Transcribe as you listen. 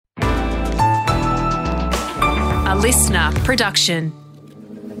A listener production.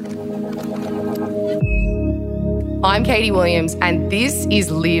 I'm Katie Williams and this is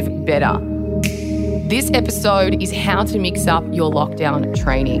Live Better. This episode is how to mix up your lockdown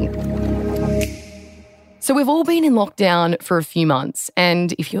training. So we've all been in lockdown for a few months,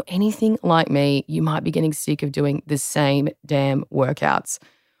 and if you're anything like me, you might be getting sick of doing the same damn workouts.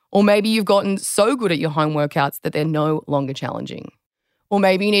 Or maybe you've gotten so good at your home workouts that they're no longer challenging. Or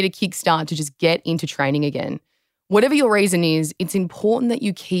maybe you need a kickstart to just get into training again. Whatever your reason is, it's important that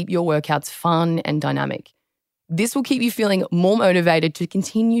you keep your workouts fun and dynamic. This will keep you feeling more motivated to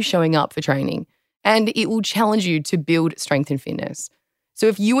continue showing up for training, and it will challenge you to build strength and fitness. So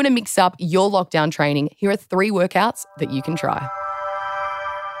if you want to mix up your lockdown training, here are 3 workouts that you can try.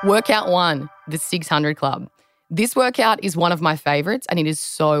 Workout 1, the 600 Club. This workout is one of my favorites and it is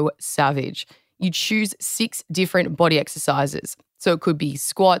so savage. You choose 6 different body exercises. So it could be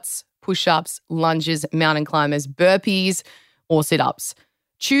squats, push-ups, lunges, mountain climbers, burpees, or sit-ups.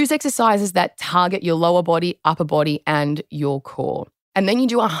 Choose exercises that target your lower body, upper body, and your core. And then you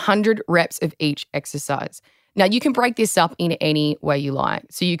do 100 reps of each exercise. Now, you can break this up in any way you like.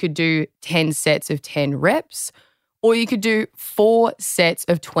 So you could do 10 sets of 10 reps, or you could do 4 sets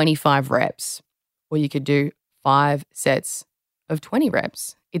of 25 reps, or you could do 5 sets of 20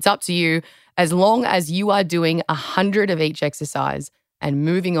 reps. It's up to you, as long as you are doing 100 of each exercise and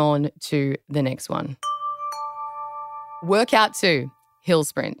moving on to the next one. Workout 2, hill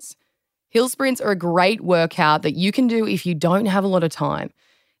sprints. Hill sprints are a great workout that you can do if you don't have a lot of time.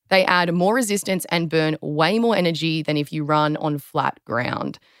 They add more resistance and burn way more energy than if you run on flat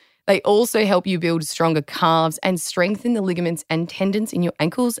ground. They also help you build stronger calves and strengthen the ligaments and tendons in your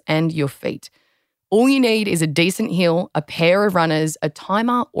ankles and your feet. All you need is a decent hill, a pair of runners, a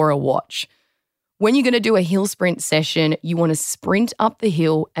timer, or a watch. When you're going to do a hill sprint session, you want to sprint up the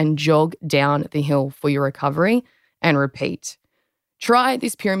hill and jog down the hill for your recovery and repeat. Try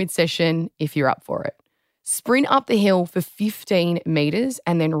this pyramid session if you're up for it. Sprint up the hill for 15 meters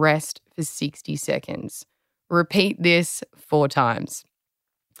and then rest for 60 seconds. Repeat this 4 times.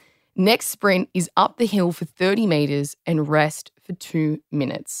 Next sprint is up the hill for 30 meters and rest for 2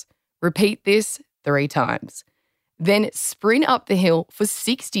 minutes. Repeat this 3 times. Then sprint up the hill for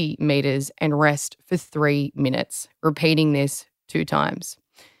 60 meters and rest for 3 minutes, repeating this 2 times.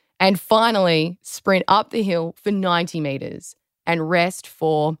 And finally, sprint up the hill for 90 meters and rest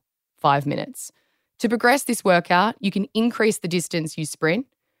for 5 minutes. To progress this workout, you can increase the distance you sprint,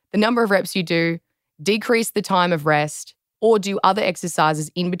 the number of reps you do, decrease the time of rest, or do other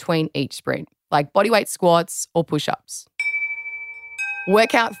exercises in between each sprint, like bodyweight squats or push-ups.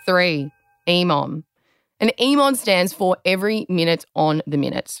 Workout 3, EMOM. And EMOM stands for every minute on the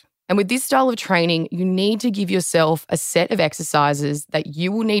minute. And with this style of training, you need to give yourself a set of exercises that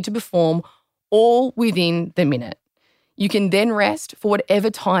you will need to perform all within the minute. You can then rest for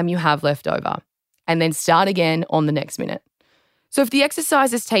whatever time you have left over and then start again on the next minute. So if the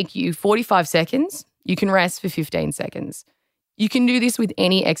exercises take you 45 seconds, you can rest for 15 seconds. You can do this with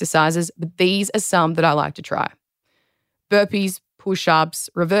any exercises, but these are some that I like to try. Burpees, push-ups,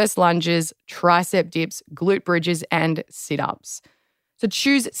 reverse lunges, tricep dips, glute bridges, and sit-ups. So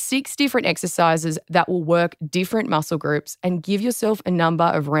choose 6 different exercises that will work different muscle groups and give yourself a number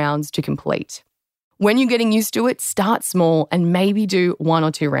of rounds to complete. When you're getting used to it, start small and maybe do 1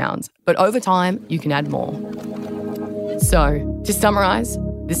 or 2 rounds, but over time, you can add more. So, to summarise,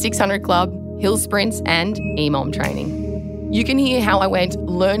 the 600 Club, hill sprints, and EMOM training. You can hear how I went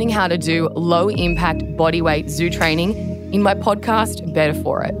learning how to do low-impact bodyweight zoo training in my podcast, Better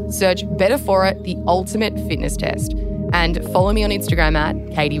For It. Search Better For It, the ultimate fitness test, and follow me on Instagram at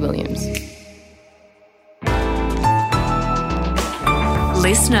Katie Williams.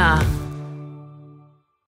 Listener.